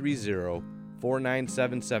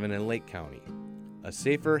 224-430-4977 in Lake County. A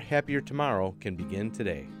safer, happier tomorrow can begin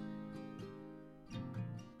today.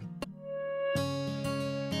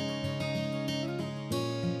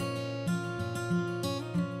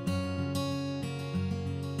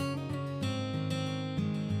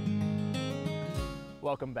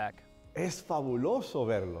 Welcome back. Es fabuloso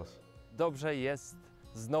verlos. Dobrze jest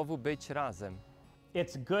znowu być razem.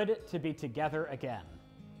 It's good to be together again.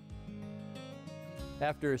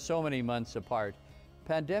 After so many months apart,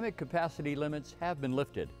 pandemic capacity limits have been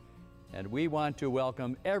lifted, and we want to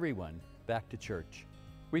welcome everyone back to church.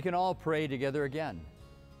 We can all pray together again.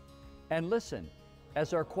 And listen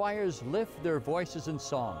as our choirs lift their voices in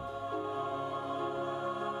song.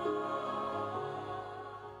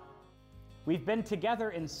 We've been together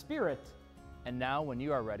in spirit. And now, when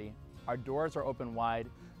you are ready, our doors are open wide.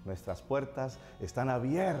 Nuestras puertas están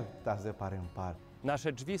abiertas de par en par.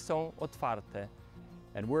 Nasze drzwi są otwarte.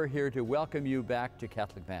 And we're here to welcome you back to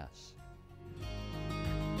Catholic Mass.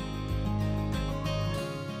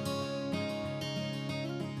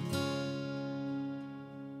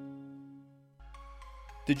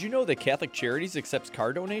 Did you know that Catholic Charities accepts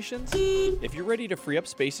car donations? If you're ready to free up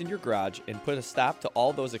space in your garage and put a stop to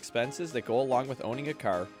all those expenses that go along with owning a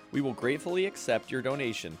car, we will gratefully accept your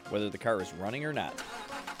donation, whether the car is running or not.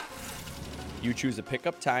 You choose a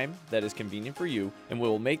pickup time that is convenient for you, and we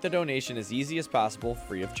will make the donation as easy as possible,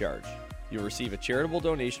 free of charge. You'll receive a charitable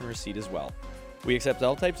donation receipt as well. We accept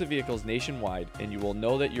all types of vehicles nationwide, and you will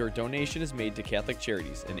know that your donation is made to Catholic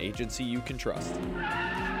Charities, an agency you can trust.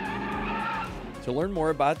 To learn more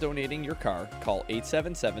about donating your car, call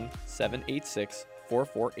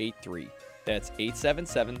 877-786-4483. That's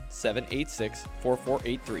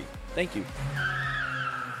 877-786-4483. Thank you.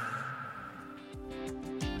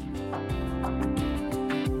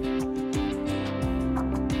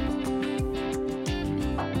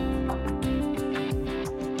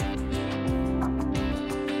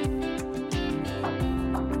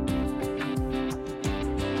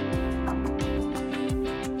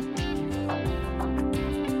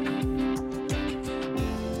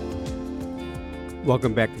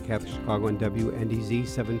 Welcome back to Catholic Chicago on WNDZ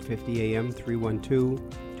 750 AM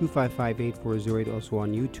 312-255-8408, also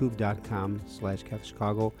on youtube.com/Catholic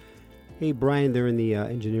Chicago. Hey, Brian, they're in the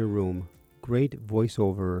engineer room. Great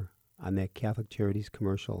voiceover on that Catholic Charities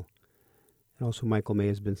commercial. And also Michael May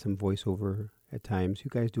has been some voiceover at times.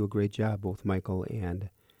 You guys do a great job, both Michael and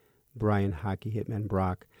Brian Hockey Hitman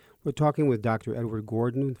Brock. We're talking with Dr. Edward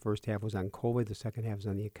Gordon. The first half was on COVID. The second half is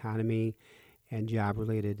on the economy and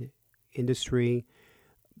job-related industry.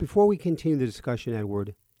 Before we continue the discussion,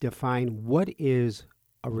 Edward, define what is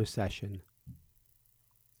a recession.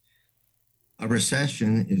 A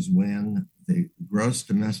recession is when the gross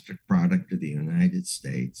domestic product of the United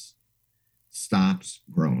States stops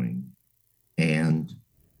growing and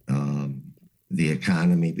the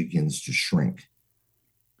economy begins to shrink.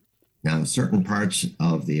 Now, certain parts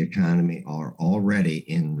of the economy are already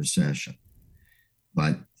in recession,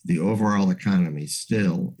 but the overall economy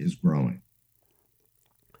still is growing.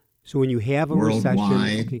 So when you have a recession,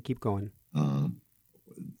 okay, keep going.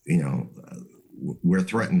 We're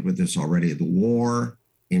threatened with this already. The war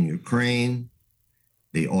in Ukraine,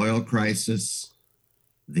 the oil crisis,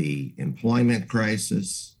 the employment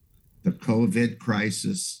crisis, the COVID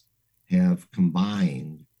crisis have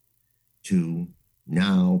combined to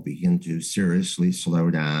now begin to seriously slow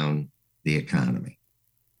down the economy.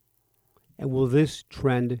 And will this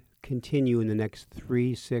trend continue in the next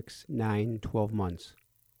 3, 6, 9, 12 months?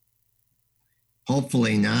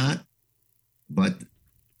 Hopefully not, but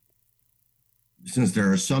since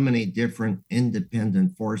there are so many different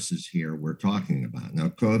independent forces here we're talking about. Now,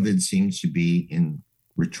 COVID seems to be in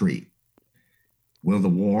retreat. Will the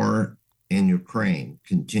war in Ukraine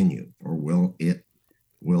continue, or will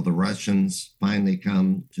the Russians finally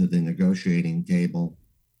come to the negotiating table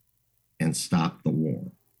and stop the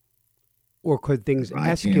war? Or could things escalate?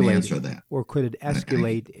 I can't answer that. Or could it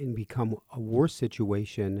escalate and become a worse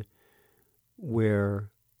situation where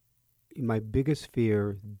my biggest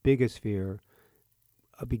fear,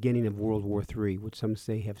 a beginning of World War III, which some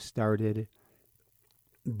say have started,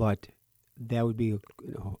 but that would be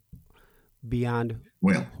beyond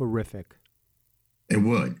horrific. It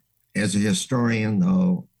would. As a historian,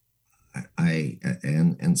 though, I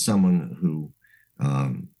and someone who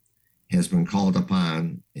has been called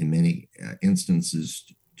upon in many instances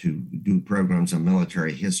to do programs on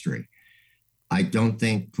military history, I don't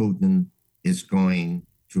think Putin is going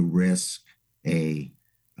to risk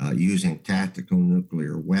using tactical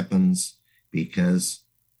nuclear weapons, because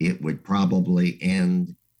it would probably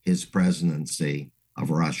end his presidency of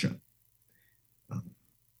Russia.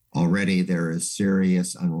 Already there is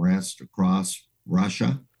serious unrest across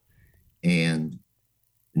Russia, and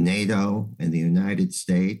NATO and the United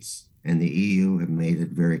States and the EU have made it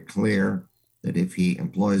very clear that if he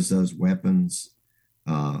employs those weapons,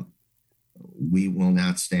 we will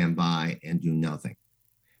not stand by and do nothing.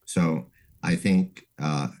 So I think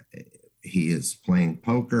he is playing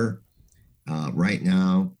poker. Right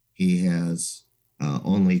now, he has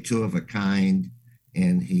only two of a kind,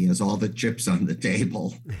 and he has all the chips on the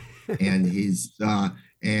table, and he's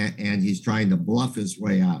trying to bluff his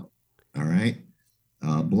way out. All right,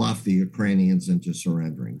 bluff the Ukrainians into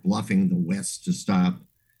surrendering, bluffing the West to stop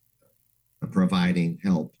providing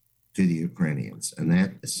help to the Ukrainians, and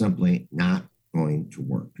that is simply not going to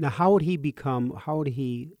work. Now, how would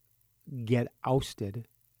he get ousted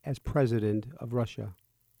as president of Russia?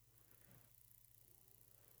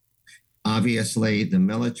 Obviously, the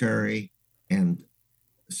military and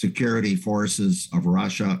security forces of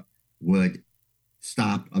Russia would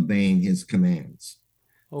stop obeying his commands.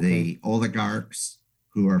 Okay. The oligarchs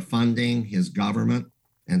who are funding his government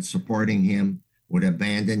and supporting him would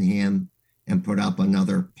abandon him and put up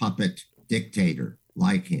another puppet dictator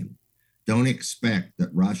like him. Don't expect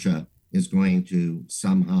that Russia is going to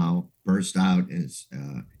somehow burst out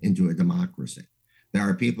into a democracy. There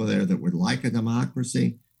are people there that would like a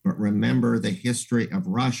democracy, but remember the history of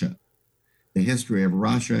Russia. The history of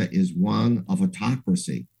Russia is one of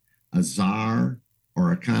autocracy, a czar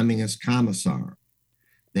or a communist commissar.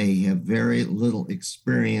 They have very little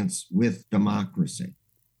experience with democracy.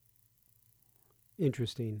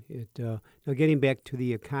 Interesting. Now, getting back to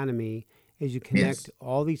the economy, as you connect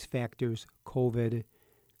all these factors, COVID,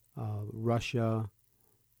 Russia,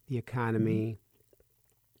 the economy,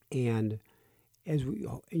 and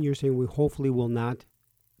you're saying we hopefully will not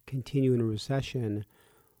continue in a recession.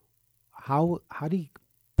 How do you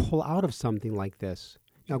pull out of something like this?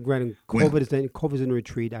 Now, granted, COVID is in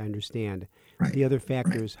retreat, I understand. Right. The other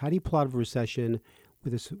factors, how do you pull out of a recession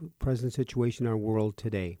with this present situation in our world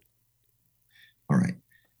today? All right.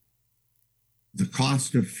 The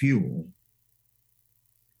cost of fuel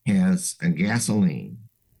and gasoline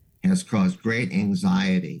has caused great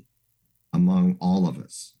anxiety among all of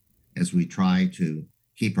us as we try to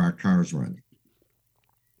keep our cars running.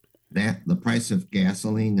 That the price of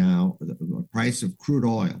gasoline now, the price of crude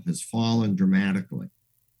oil has fallen dramatically.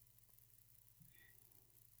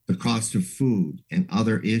 The cost of food and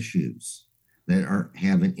other issues that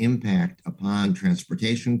have an impact upon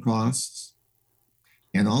transportation costs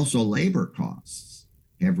and also labor costs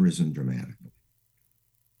have risen dramatically.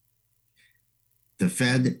 The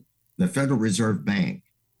Federal Reserve Bank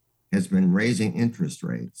has been raising interest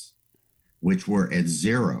rates, which were at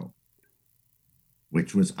zero,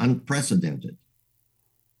 which was unprecedented.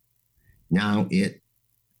 Now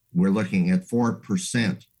we're looking at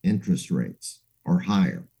 4% interest rates or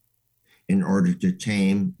higher in order to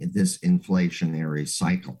tame this inflationary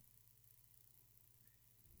cycle.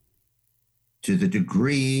 To the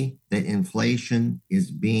degree that inflation is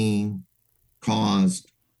being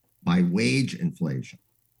caused by wage inflation,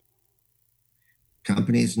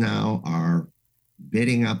 companies now are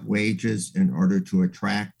bidding up wages in order to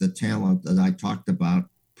attract the talent that I talked about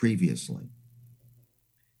previously.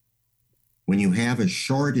 When you have a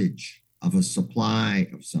shortage of a supply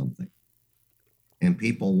of something and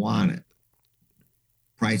people want it,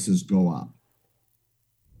 prices go up.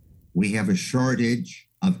 We have a shortage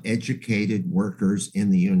of educated workers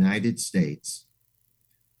in the United States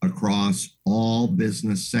across all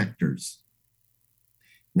business sectors.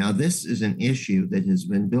 Now, this is an issue that has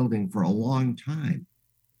been building for a long time.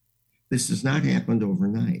 This has not happened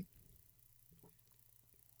overnight.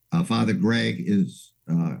 Father Greg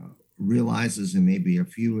realizes, and maybe a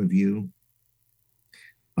few of you,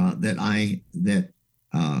 that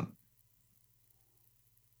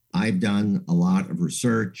I've done a lot of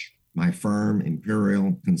research. My firm,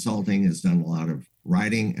 Imperial Consulting, has done a lot of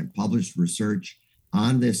writing and published research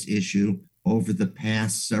on this issue over the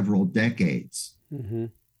past several decades. Mm-hmm.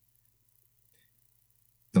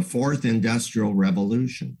 the fourth industrial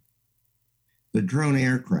revolution, the drone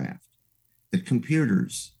aircraft, the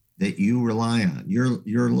computers that you rely on,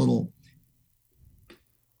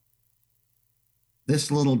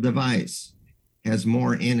 this little device has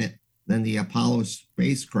more in it than the Apollo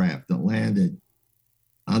spacecraft that landed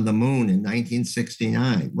on the moon in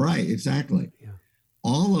 1969. Right, exactly. Yeah.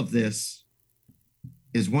 All of this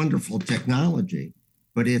is wonderful technology,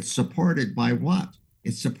 but it's supported by what?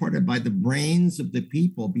 It's supported by the brains of the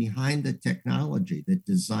people behind the technology that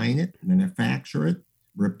design it, manufacture it,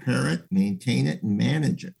 repair it, maintain it, and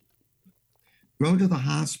manage it. Go to the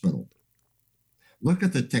hospital. Look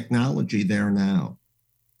at the technology there now.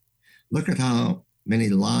 Look at how many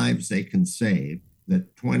lives they can save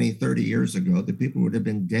that 20, 30 years ago, the people would have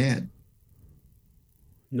been dead.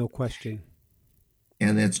 No question.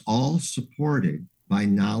 And it's all supported by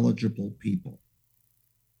knowledgeable people.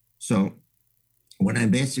 So what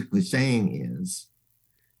I'm basically saying is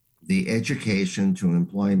the education to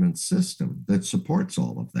employment system that supports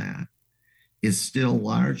all of that is still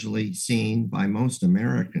largely seen by most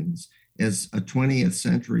Americans as a 20th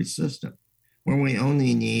century system where we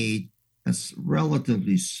only need a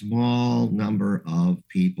relatively small number of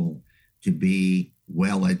people to be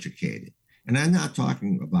well educated. And I'm not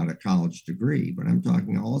talking about a college degree, but I'm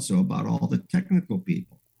talking also about all the technical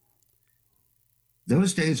people.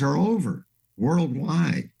 Those days are over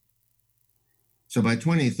worldwide. So by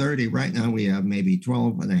 2030, right now we have maybe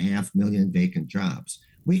 12.5 million vacant jobs.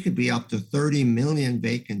 We could be up to 30 million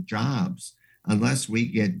vacant jobs unless we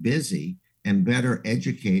get busy and better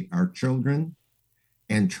educate our children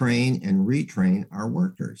and train and retrain our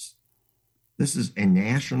workers. This is a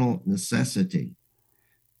national necessity.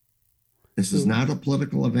 This is not a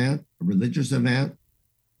political event, a religious event,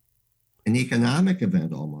 an economic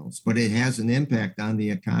event almost, but it has an impact on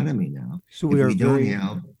the economy now. So we are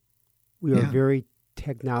very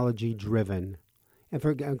technology driven. And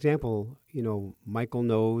for example, Michael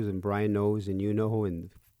knows and Brian knows and you know and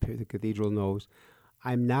the cathedral knows,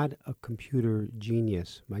 I'm not a computer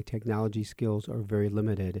genius. My technology skills are very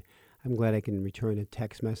limited. I'm glad I can return a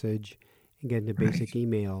text message and get a basic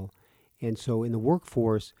email. And so in the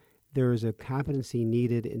workforce, there is a competency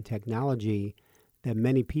needed in technology that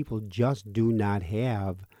many people just do not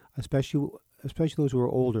have, especially those who are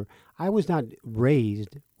older. I was not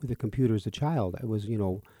raised with a computer as a child. I was,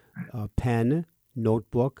 a pen,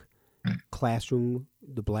 notebook, classroom,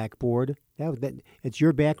 the blackboard. It's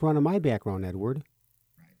your background and my background, Edward.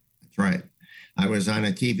 That's right. I was on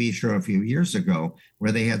a TV show a few years ago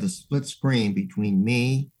where they had the split screen between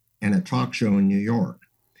me and a talk show in New York.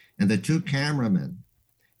 And the two cameramen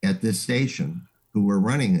at this station who were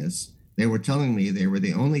running this, they were telling me they were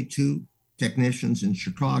the only two technicians in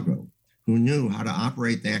Chicago who knew how to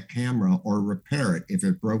operate that camera or repair it if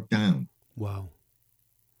it broke down. Wow.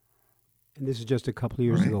 And this is just a couple of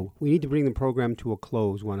years ago. We need to bring the program to a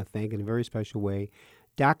close. I want to thank in a very special way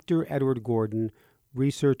Dr. Edward Gordon,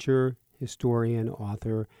 researcher, historian,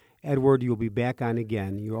 author. Edward, you'll be back on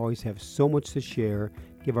again. You always have so much to share.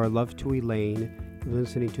 Give our love to Elaine. You're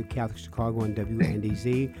listening to Catholic Chicago on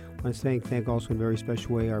WNDZ. I want to thank also in a very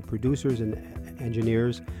special way our producers and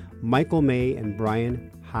engineers, Michael May and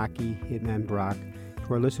Brian Hockey Hitman Brock.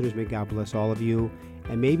 To our listeners, may God bless all of you.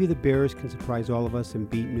 And maybe the Bears can surprise all of us and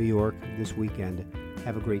beat New York this weekend.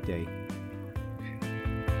 Have a great day.